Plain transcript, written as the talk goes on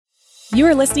You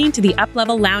are listening to the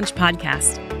Uplevel Lounge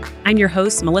podcast. I'm your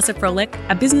host, Melissa Froelich,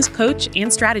 a business coach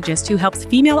and strategist who helps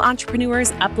female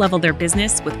entrepreneurs uplevel their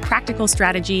business with practical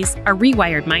strategies, a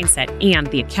rewired mindset, and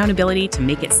the accountability to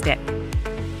make it stick.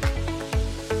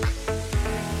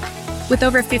 With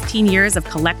over 15 years of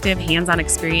collective hands-on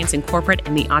experience in corporate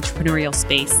and the entrepreneurial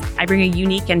space, I bring a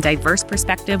unique and diverse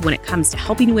perspective when it comes to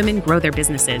helping women grow their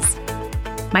businesses.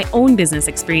 My own business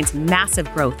experienced massive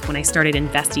growth when I started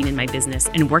investing in my business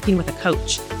and working with a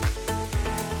coach.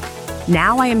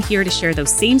 Now I am here to share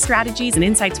those same strategies and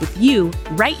insights with you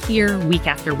right here week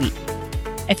after week.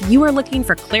 If you are looking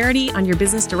for clarity on your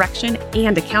business direction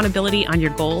and accountability on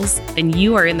your goals, then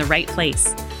you are in the right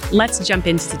place. Let's jump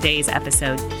into today's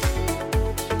episode.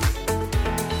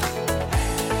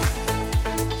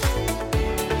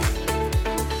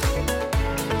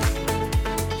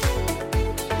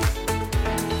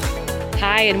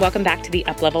 Hi, and welcome back to the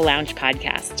Uplevel Lounge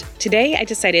podcast. Today, I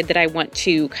decided that I want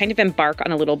to kind of embark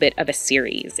on a little bit of a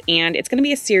series, and it's going to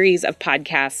be a series of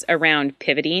podcasts around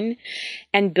pivoting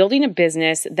and building a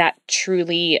business that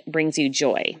truly brings you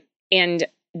joy. And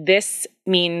this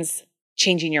means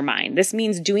changing your mind. This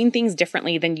means doing things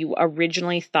differently than you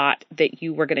originally thought that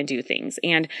you were going to do things.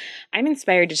 And I'm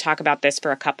inspired to talk about this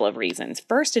for a couple of reasons.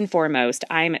 First and foremost,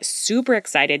 I'm super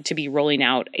excited to be rolling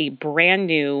out a brand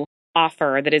new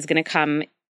offer that is going to come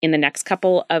in the next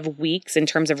couple of weeks in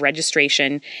terms of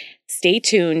registration. Stay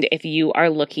tuned if you are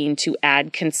looking to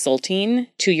add consulting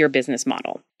to your business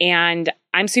model. And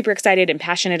I'm super excited and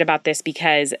passionate about this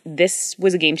because this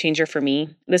was a game changer for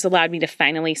me. This allowed me to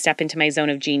finally step into my zone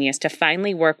of genius, to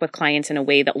finally work with clients in a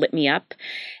way that lit me up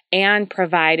and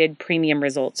provided premium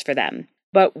results for them.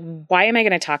 But why am I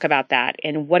going to talk about that?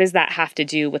 And what does that have to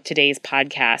do with today's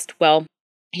podcast? Well,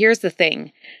 here's the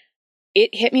thing.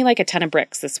 It hit me like a ton of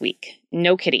bricks this week.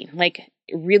 No kidding. Like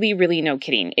really, really no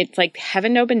kidding. It's like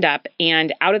heaven opened up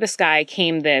and out of the sky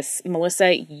came this,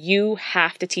 Melissa, you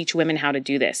have to teach women how to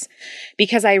do this.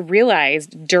 Because I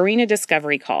realized during a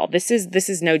discovery call, this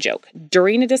is no joke.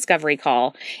 During a discovery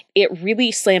call, it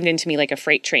really slammed into me like a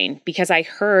freight train because I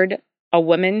heard a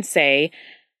woman say,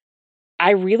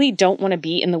 I really don't want to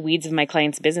be in the weeds of my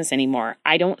client's business anymore.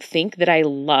 I don't think that I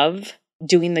love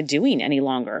doing the doing any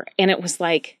longer. And it was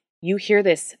like, you hear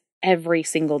this every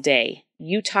single day.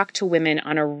 You talk to women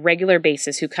on a regular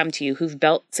basis who come to you, who've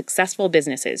built successful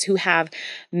businesses, who have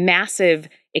massive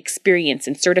experience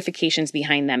and certifications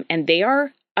behind them, and they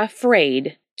are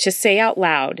afraid to say out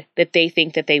loud that they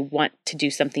think that they want to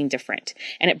do something different.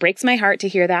 And it breaks my heart to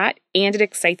hear that, and it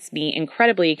excites me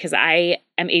incredibly because I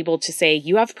am able to say,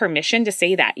 you have permission to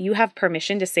say that. You have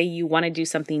permission to say you want to do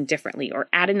something differently or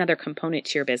add another component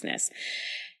to your business.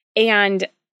 And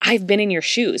I've been in your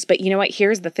shoes, but you know what?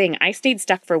 Here's the thing. I stayed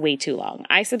stuck for way too long.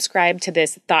 I subscribed to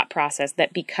this thought process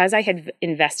that because I had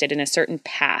invested in a certain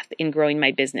path in growing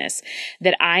my business,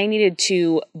 that I needed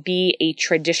to be a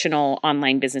traditional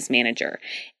online business manager,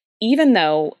 even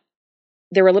though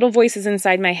there were little voices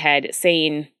inside my head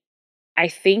saying, I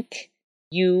think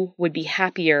you would be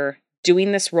happier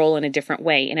doing this role in a different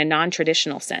way, in a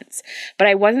non-traditional sense. But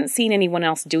I wasn't seeing anyone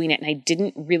else doing it, and I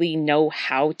didn't really know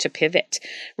how to pivot,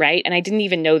 right? And I didn't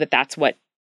even know that that's what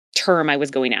term I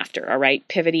was going after, all right?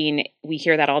 Pivoting, we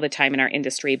hear that all the time in our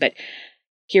industry, but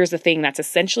here's the thing, that's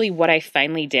essentially what I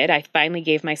finally did. I finally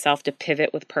gave myself to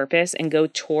pivot with purpose and go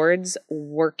towards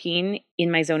working in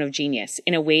my zone of genius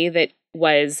in a way that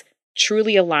was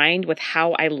truly aligned with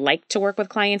how I like to work with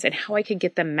clients and how I could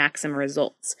get them maximum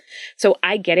results. So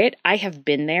I get it. I have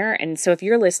been there. And so if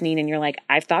you're listening and you're like,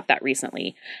 I've thought that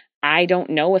recently, I don't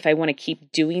know if I want to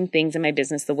keep doing things in my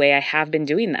business the way I have been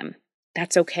doing them.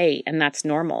 That's okay. And that's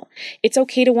normal. It's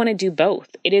okay to want to do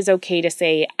both. It is okay to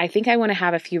say, I think I want to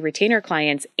have a few retainer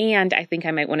clients, and I think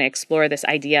I might want to explore this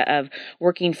idea of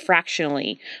working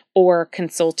fractionally or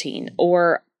consulting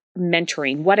or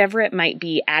mentoring, whatever it might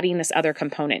be, adding this other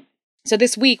component. So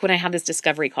this week when I had this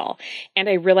discovery call and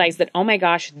I realized that, oh my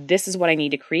gosh, this is what I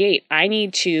need to create. I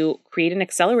need to create an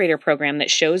accelerator program that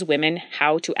shows women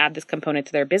how to add this component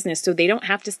to their business so they don't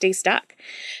have to stay stuck,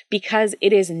 because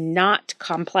it is not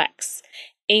complex.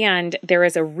 And there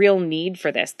is a real need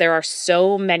for this. There are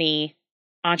so many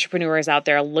entrepreneurs out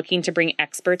there looking to bring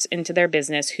experts into their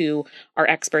business who are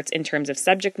experts in terms of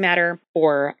subject matter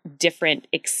or different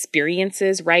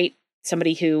experiences, right?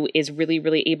 Somebody who is really,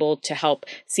 really able to help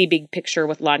see big picture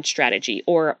with launch strategy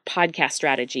or podcast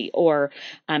strategy or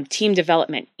team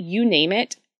development, you name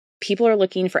it. People are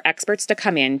looking for experts to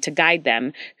come in to guide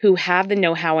them who have the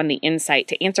know-how and the insight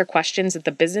to answer questions that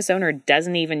the business owner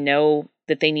doesn't even know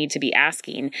that they need to be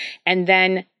asking, and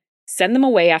then send them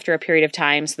away after a period of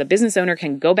time so the business owner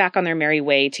can go back on their merry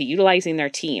way to utilizing their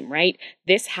team, right?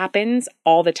 This happens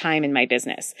all the time in my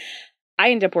business. I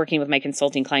end up working with my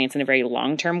consulting clients in a very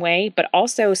long-term way, but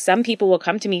also some people will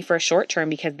come to me for a short term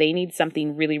because they need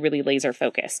something really, really laser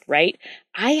focused, right?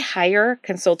 I hire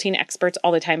consulting experts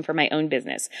all the time for my own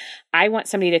business. I want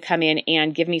somebody to come in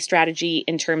and give me strategy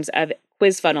in terms of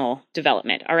quiz funnel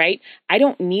development, all right? I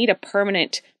don't need a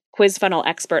permanent quiz funnel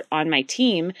expert on my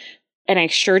team, and I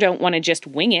sure don't want to just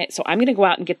wing it. So I'm going to go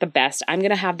out and get the best. I'm going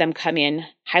to have them come in,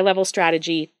 high-level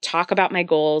strategy, talk about my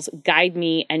goals, guide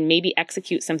me, and maybe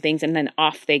execute some things, and then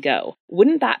off they go.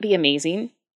 Wouldn't that be amazing?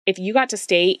 If you got to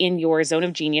stay in your zone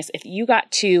of genius, if you got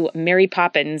to Mary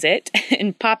Poppins it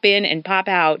and pop in and pop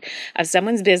out of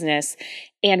someone's business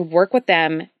and work with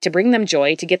them to bring them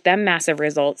joy, to get them massive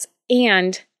results,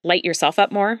 and light yourself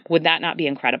up more, would that not be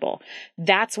incredible?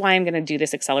 That's why I'm going to do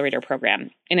this accelerator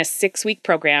program. In a 6-week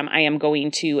program, I am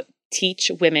going to teach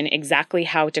women exactly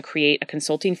how to create a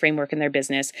consulting framework in their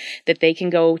business that they can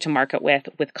go to market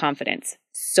with confidence.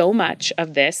 So much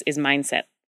of this is mindset.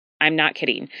 I'm not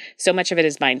kidding. So much of it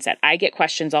is mindset. I get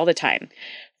questions all the time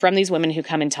from these women who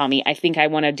come and tell me, I think I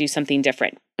want to do something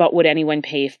different, but would anyone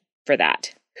pay for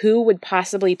that? Who would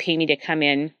possibly pay me to come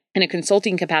in a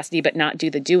consulting capacity but not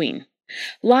do the doing?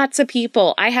 Lots of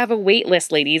people. I have a wait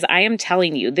list, ladies. I am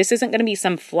telling you, this isn't going to be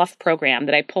some fluff program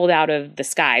that I pulled out of the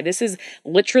sky. This is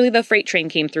literally the freight train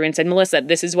came through and said, Melissa,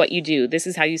 this is what you do. This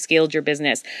is how you scaled your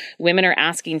business. Women are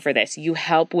asking for this. You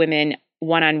help women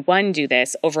one-on-one do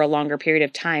this over a longer period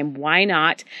of time. Why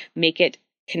not make it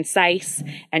concise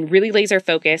and really laser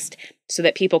focused so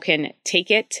that people can take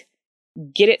it,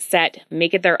 get it set,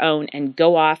 make it their own, and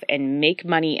go off and make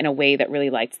money in a way that really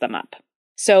lights them up?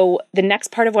 So the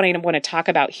next part of what I want to talk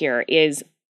about here is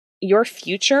your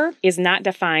future is not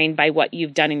defined by what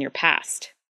you've done in your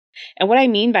past. And what I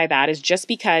mean by that is just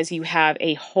because you have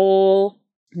a whole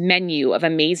menu of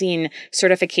amazing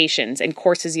certifications and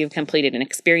courses you've completed and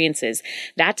experiences,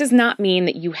 that does not mean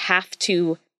that you have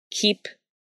to keep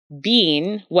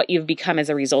being what you've become as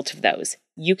a result of those.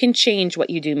 You can change what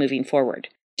you do moving forward.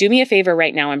 Do me a favor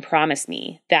right now and promise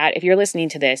me that if you're listening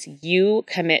to this, you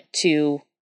commit to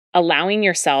allowing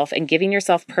yourself and giving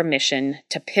yourself permission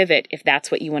to pivot if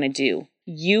that's what you want to do.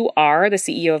 You are the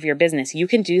CEO of your business. You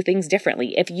can do things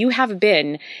differently. If you have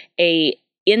been a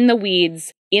in the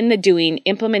weeds, in the doing,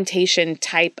 implementation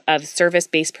type of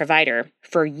service-based provider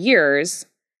for years,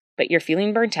 but you're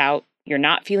feeling burnt out, you're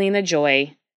not feeling the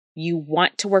joy, you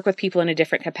want to work with people in a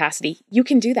different capacity, you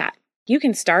can do that. You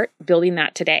can start building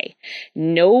that today.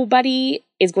 Nobody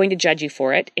is going to judge you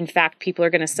for it. In fact, people are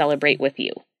going to celebrate with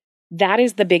you. That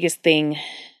is the biggest thing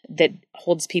that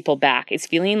holds people back, is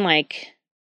feeling like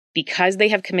because they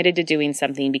have committed to doing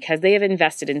something, because they have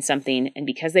invested in something, and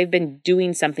because they've been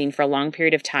doing something for a long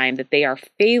period of time, that they are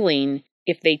failing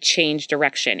if they change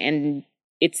direction. And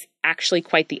it's actually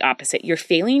quite the opposite. You're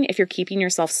failing if you're keeping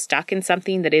yourself stuck in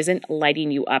something that isn't lighting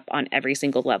you up on every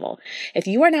single level. If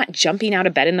you are not jumping out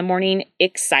of bed in the morning,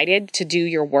 excited to do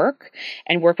your work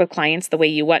and work with clients the way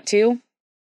you want to,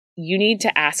 you need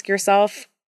to ask yourself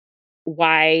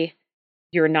why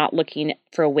you're not looking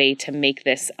for a way to make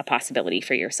this a possibility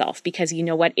for yourself. Because you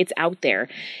know what? It's out there.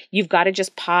 You've got to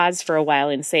just pause for a while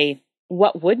and say,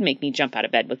 what would make me jump out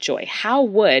of bed with joy? How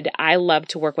would I love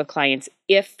to work with clients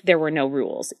if there were no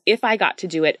rules, if I got to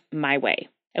do it my way?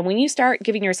 And when you start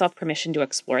giving yourself permission to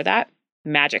explore that,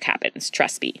 magic happens,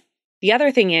 trust me. The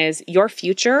other thing is your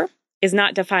future is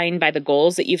not defined by the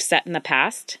goals that you've set in the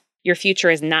past. Your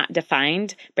future is not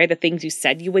defined by the things you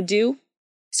said you would do.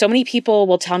 So many people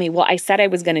will tell me, well, I said I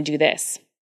was going to do this.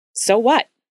 So what?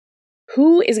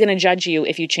 Who is going to judge you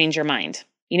if you change your mind?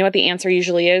 You know what the answer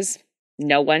usually is?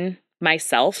 No one.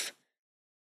 Myself.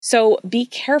 So be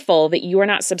careful that you are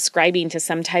not subscribing to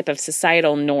some type of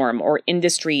societal norm or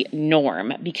industry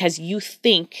norm because you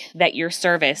think that your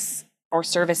service or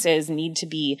services need to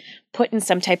be put in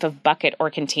some type of bucket or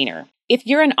container. If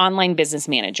you're an online business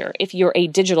manager, if you're a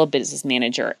digital business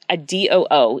manager, a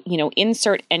DOO,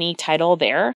 insert any title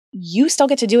there, you still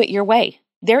get to do it your way.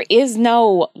 There is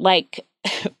no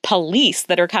police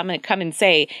that are come and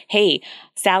say, hey,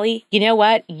 Sally, you know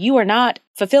what? You are not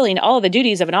fulfilling all of the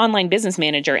duties of an online business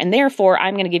manager, and therefore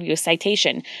I'm going to give you a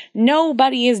citation.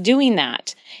 Nobody is doing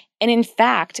that. And in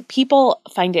fact, people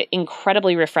find it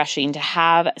incredibly refreshing to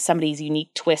have somebody's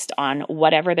unique twist on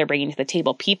whatever they're bringing to the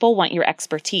table. People want your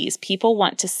expertise. People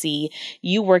want to see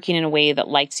you working in a way that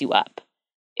lights you up.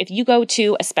 If you go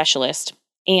to a specialist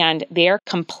and they're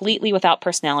completely without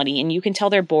personality and you can tell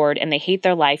they're bored and they hate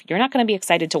their life, you're not going to be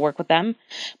excited to work with them.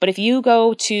 But if you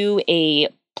go to a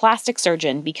plastic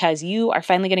surgeon because you are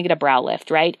finally going to get a brow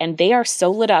lift, right? And they are so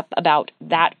lit up about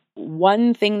that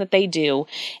one thing that they do,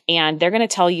 and they're going to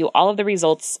tell you all of the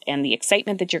results and the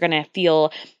excitement that you're going to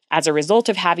feel as a result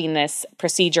of having this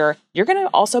procedure. You're going to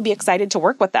also be excited to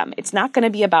work with them. It's not going to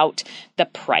be about the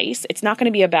price. It's not going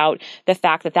to be about the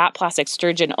fact that that plastic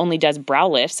surgeon only does brow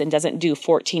lifts and doesn't do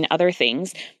 14 other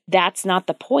things. That's not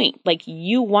the point. Like,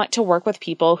 you want to work with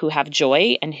people who have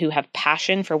joy and who have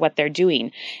passion for what they're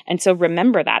doing. And so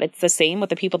remember that. It's the same with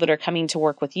the people that are coming to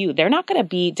work with you. They're not going to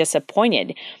be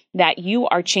disappointed that you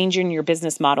are changing your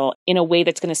business model in a way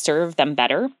that's going to serve them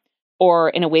better or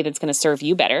in a way that's going to serve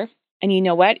you better. And you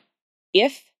know what?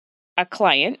 If a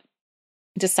client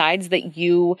decides that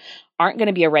you aren't going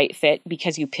to be a right fit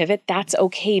because you pivot, that's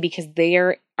okay, because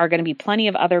there are going to be plenty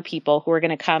of other people who are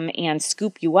going to come and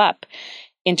scoop you up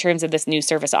in terms of this new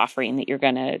service offering that you're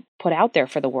going to put out there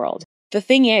for the world. The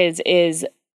thing is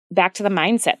back to the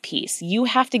mindset piece. You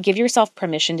have to give yourself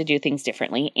permission to do things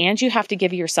differently, and you have to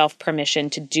give yourself permission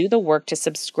to do the work to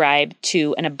subscribe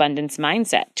to an abundance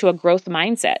mindset, to a growth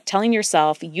mindset, telling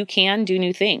yourself you can do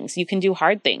new things, you can do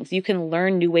hard things, you can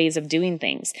learn new ways of doing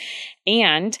things.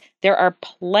 And there are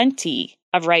plenty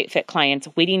of right fit clients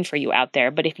waiting for you out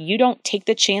there. But if you don't take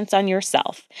the chance on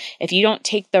yourself, if you don't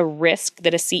take the risk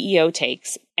that a CEO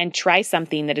takes and try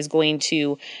something that is going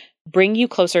to bring you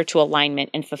closer to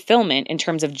alignment and fulfillment in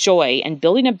terms of joy and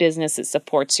building a business that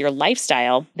supports your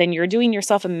lifestyle, then you're doing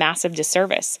yourself a massive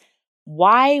disservice.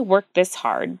 Why work this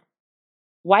hard?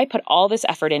 Why put all this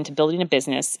effort into building a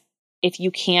business if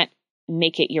you can't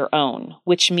make it your own,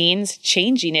 which means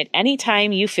changing it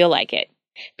anytime you feel like it?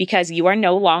 Because you are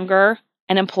no longer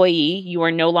an employee. You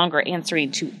are no longer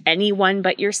answering to anyone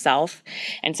but yourself.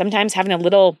 And sometimes having a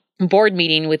little board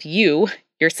meeting with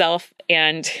yourself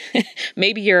and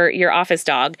maybe your office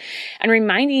dog, and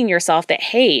reminding yourself that,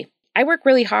 hey, I work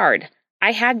really hard.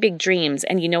 I had big dreams,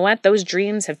 and you know what? Those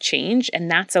dreams have changed,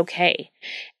 and that's okay.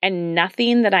 And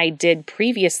nothing that I did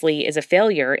previously is a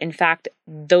failure. In fact,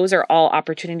 those are all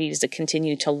opportunities to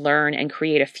continue to learn and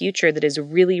create a future that is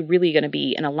really, really going to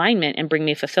be in alignment and bring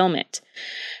me fulfillment.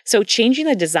 So changing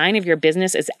the design of your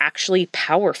business is actually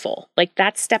powerful. Like,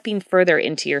 that's stepping further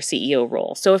into your CEO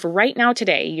role. So if right now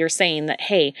today you're saying that,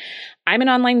 hey, I'm an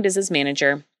online business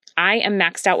manager, I am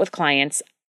maxed out with clients,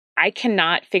 I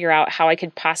cannot figure out how I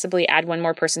could possibly add one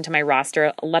more person to my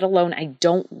roster, let alone I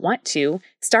don't want to,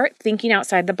 start thinking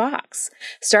outside the box.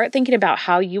 Start thinking about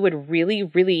how you would really,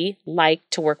 really like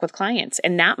to work with clients.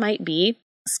 And that might be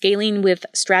scaling with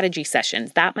strategy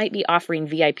sessions. That might be offering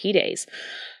VIP days.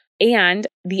 And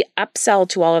the upsell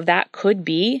to all of that could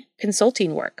be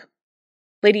consulting work.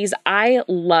 Ladies, I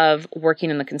love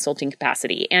working in the consulting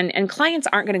capacity, and clients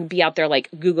aren't going to be out there like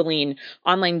Googling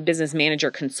online business manager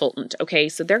consultant. Okay.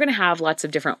 So they're going to have lots of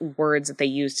different words that they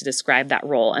use to describe that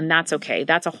role. And that's okay.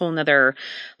 That's a whole nother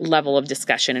level of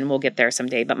discussion, and we'll get there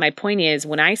someday. But my point is,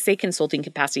 when I say consulting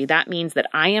capacity, that means that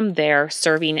I am there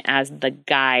serving as the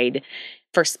guide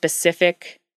for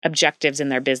specific objectives in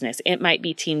their business. It might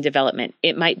be team development.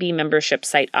 It might be membership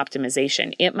site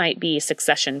optimization. It might be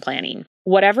succession planning.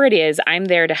 Whatever it is, I'm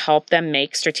there to help them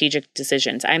make strategic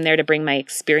decisions. I'm there to bring my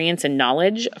experience and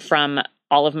knowledge from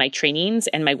all of my trainings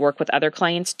and my work with other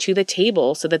clients to the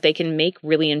table so that they can make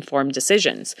really informed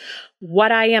decisions.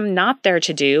 What I am not there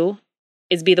to do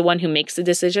is be the one who makes the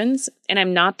decisions, and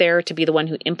I'm not there to be the one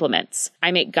who implements.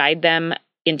 I may guide them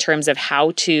in terms of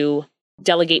how to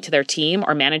delegate to their team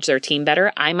or manage their team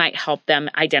better. I might help them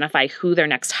identify who their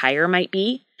next hire might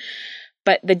be.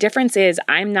 But the difference is,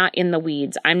 I'm not in the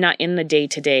weeds. I'm not in the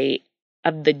day-to-day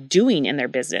of the doing in their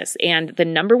business. And the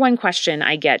number one question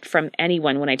I get from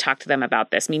anyone when I talk to them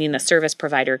about this, meaning the service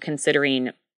provider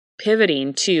considering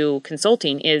pivoting to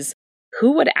consulting, is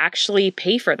who would actually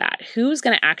pay for that? Who's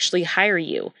going to actually hire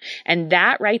you? And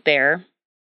that right there,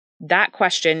 that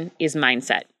question is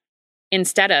mindset.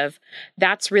 Instead of,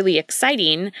 that's really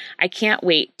exciting, I can't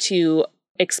wait to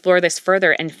explore this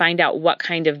further and find out what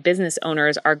kind of business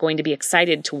owners are going to be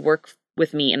excited to work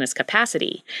with me in this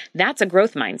capacity. That's a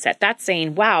growth mindset. That's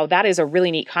saying, wow, that is a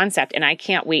really neat concept, and I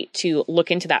can't wait to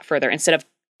look into that further, instead of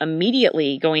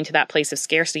immediately going to that place of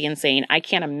scarcity and saying, I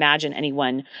can't imagine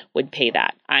anyone would pay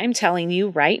that. I'm telling you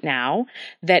right now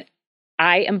that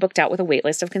I am booked out with a wait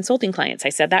list of consulting clients. I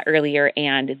said that earlier,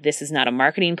 and this is not a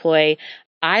marketing ploy.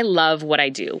 I love what I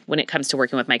do when it comes to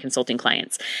working with my consulting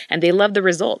clients, and they love the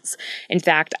results. In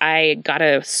fact, I got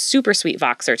a super sweet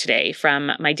Voxer today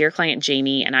from my dear client,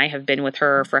 Jamie, and I have been with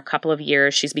her for a couple of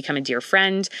years. She's become a dear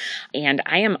friend, and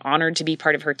I am honored to be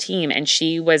part of her team. And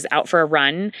she was out for a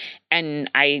run, and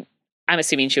I'm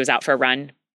assuming she was out for a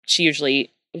run. She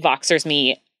usually Voxers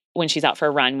me when she's out for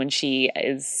a run, when she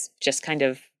is just kind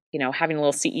of having a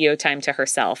little CEO time to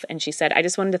herself. And she said, I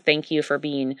just wanted to thank you for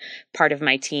being part of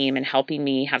my team and helping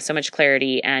me have so much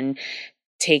clarity and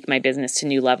take my business to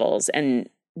new levels. And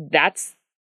that's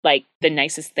like the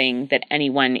nicest thing that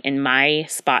anyone in my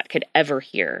spot could ever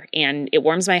hear. And it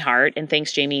warms my heart. And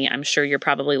thanks, Jamie. I'm sure you're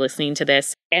probably listening to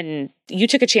this. And you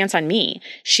took a chance on me.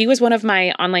 She was one of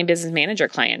my online business manager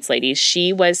clients, ladies.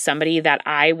 She was somebody that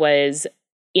I was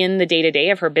in the day-to-day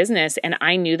of her business, and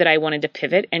I knew that I wanted to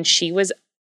pivot, and she was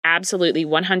absolutely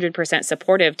 100%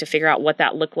 supportive to figure out what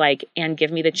that looked like and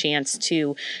give me the chance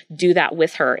to do that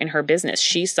with her in her business.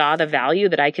 She saw the value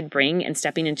that I could bring in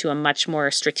stepping into a much more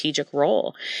strategic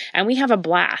role. And we have a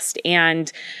blast.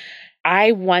 And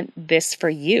I want this for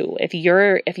you. If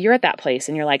you're at that place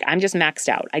and you're like, I'm just maxed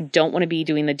out, I don't want to be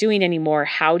doing the doing anymore.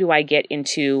 How do I get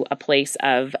into a place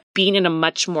of being in a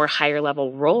much more higher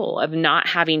level role, of not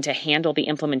having to handle the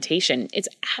implementation? It's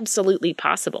absolutely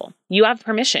possible. You have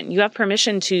permission. You have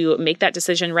permission to make that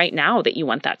decision right now that you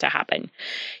want that to happen.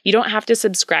 You don't have to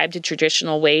subscribe to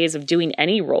traditional ways of doing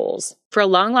any roles. For a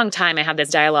long, long time, I had this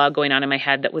dialogue going on in my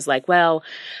head that was like, well,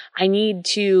 I need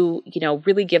to,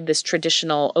 really give this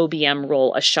traditional OBM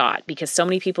role a shot because so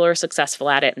many people are successful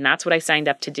at it. And that's what I signed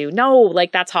up to do. No,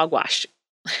 that's hogwash.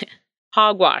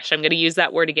 Hogwash. I'm going to use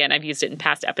that word again. I've used it in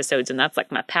past episodes, and that's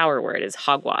like my power word is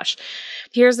hogwash.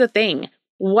 Here's the thing.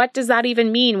 What does that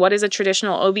even mean? What is a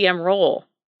traditional OBM role?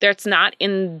 That's not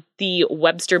in the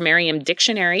Webster Merriam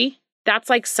dictionary. That's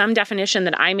like some definition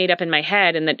that I made up in my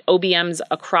head and that OBMs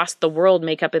across the world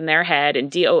make up in their head, and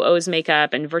DOOs make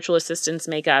up, and virtual assistants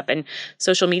make up, and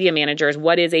social media managers.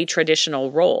 What is a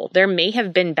traditional role? There may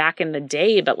have been back in the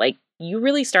day, but you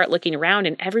really start looking around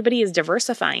and everybody is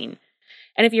diversifying.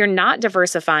 And if you're not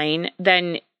diversifying,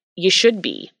 then you should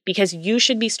be, because you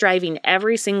should be striving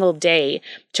every single day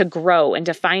to grow and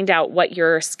to find out what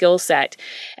your skill set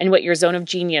and what your zone of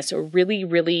genius really,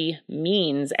 really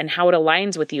means and how it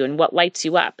aligns with you and what lights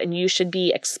you up. And you should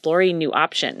be exploring new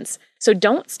options. So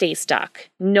don't stay stuck.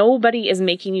 Nobody is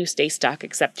making you stay stuck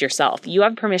except yourself. You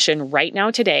have permission right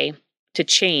now today to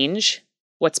change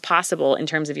what's possible in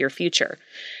terms of your future.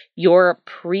 Your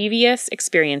previous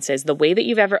experiences, the way that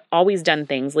you've ever always done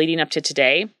things leading up to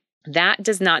today, that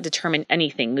does not determine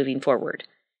anything moving forward.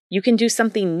 You can do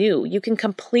something new. You can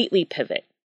completely pivot.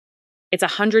 It's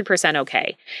 100%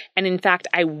 okay. And in fact,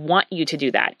 I want you to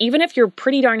do that. Even if you're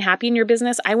pretty darn happy in your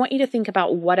business, I want you to think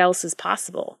about what else is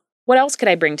possible. What else could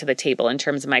I bring to the table in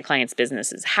terms of my clients'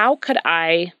 businesses? How could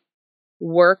I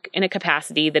work in a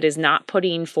capacity that is not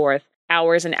putting forth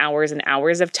hours and hours and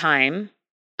hours of time,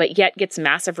 but yet gets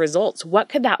massive results? What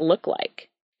could that look like?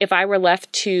 If I were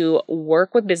left to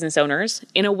work with business owners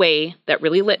in a way that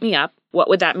really lit me up, what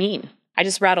would that mean? I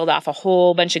just rattled off a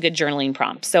whole bunch of good journaling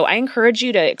prompts. So I encourage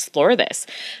you to explore this.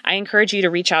 I encourage you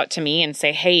to reach out to me and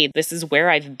say, hey, this is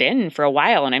where I've been for a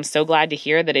while, and I'm so glad to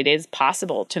hear that it is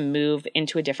possible to move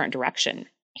into a different direction.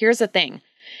 Here's the thing.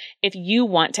 If you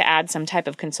want to add some type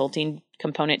of consulting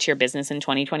component to your business in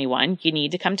 2021, you need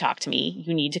to come talk to me.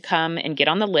 You need to come and get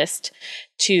on the list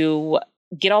to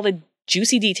get all the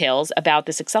juicy details about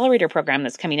this accelerator program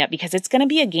that's coming up, because it's going to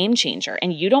be a game changer.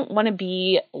 And you don't want to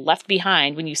be left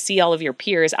behind when you see all of your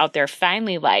peers out there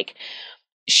finally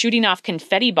shooting off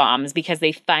confetti bombs because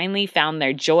they finally found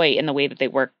their joy in the way that they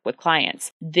work with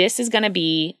clients. This is going to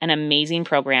be an amazing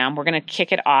program. We're going to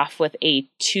kick it off with a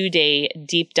 2-day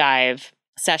deep dive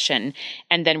session.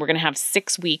 And then we're going to have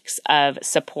 6 weeks of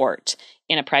support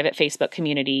in a private Facebook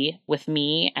community with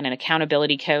me and an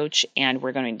accountability coach. And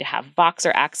we're going to have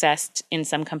Voxer accessed in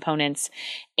some components.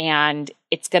 And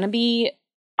it's going to be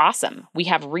awesome. We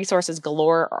have resources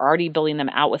galore, already building them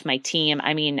out with my team.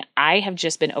 I mean, I have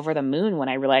just been over the moon when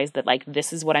I realized that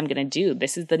this is what I'm going to do.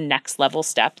 This is the next level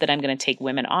step that I'm going to take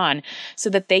women on so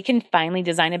that they can finally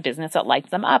design a business that lights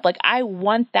them up. I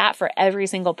want that for every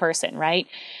single person, right?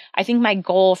 I think my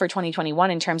goal for 2021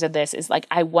 in terms of this is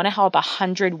I want to help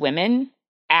 100 women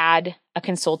add a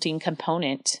consulting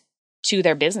component to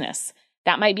their business.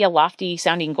 That might be a lofty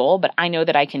sounding goal, but I know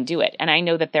that I can do it. And I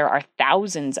know that there are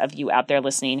thousands of you out there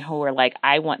listening who are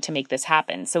I want to make this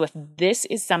happen. So if this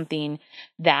is something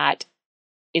that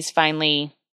is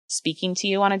finally speaking to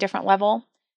you on a different level,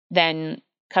 then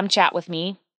come chat with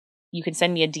me. You can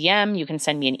send me a DM. You can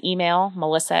send me an email,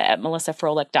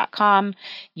 melissa@melissafroelich.com.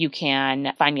 You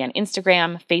can find me on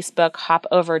Instagram, Facebook. Hop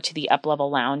over to the Uplevel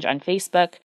Lounge on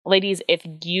Facebook. Ladies, if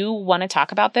you want to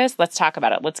talk about this, let's talk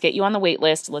about it. Let's get you on the wait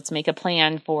list. Let's make a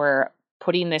plan for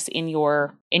putting this in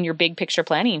your big picture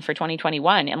planning for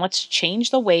 2021. And let's change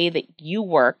the way that you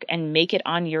work and make it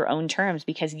on your own terms,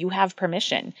 because you have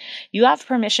permission. You have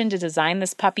permission to design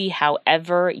this puppy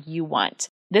however you want.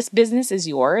 This business is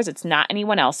yours. It's not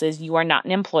anyone else's. You are not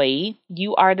an employee.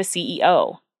 You are the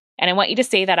CEO. And I want you to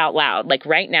say that out loud. Like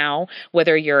right now,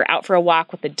 whether you're out for a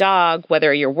walk with the dog,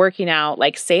 whether you're working out,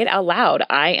 like say it out loud.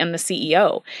 I am the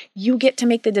CEO. You get to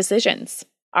make the decisions.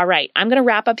 All right, I'm going to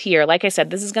wrap up here. Like I said,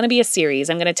 this is going to be a series.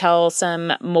 I'm going to tell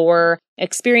some more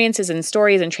experiences and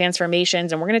stories and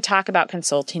transformations, and we're going to talk about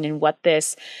consulting and what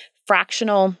this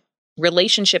fractional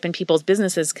relationship in people's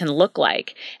businesses can look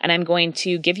like. And I'm going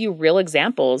to give you real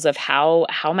examples of how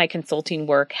my consulting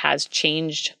work has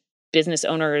changed business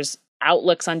owners'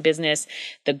 outlooks on business,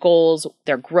 the goals,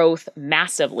 their growth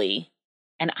massively.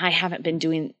 And I haven't been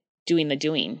doing the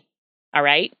doing. All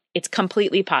right? It's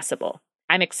completely possible.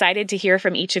 I'm excited to hear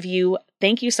from each of you.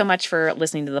 Thank you so much for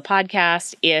listening to the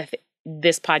podcast. If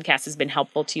this podcast has been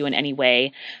helpful to you in any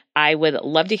way, I would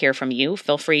love to hear from you.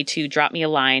 Feel free to drop me a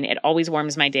line. It always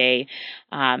warms my day.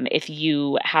 If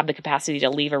you have the capacity to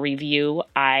leave a review,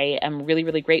 I am really,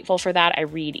 really grateful for that. I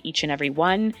read each and every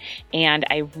one, and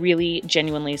I really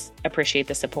genuinely appreciate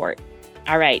the support.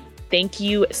 All right. Thank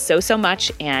you so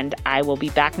much, and I will be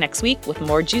back next week with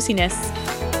more juiciness.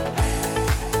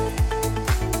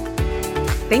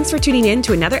 Thanks for tuning in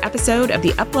to another episode of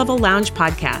the Uplevel Lounge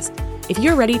podcast. If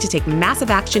you're ready to take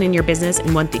massive action in your business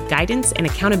and want the guidance and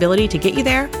accountability to get you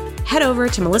there, head over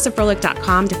to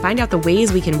melissafroelich.com to find out the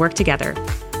ways we can work together.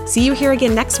 See you here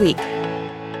again next week.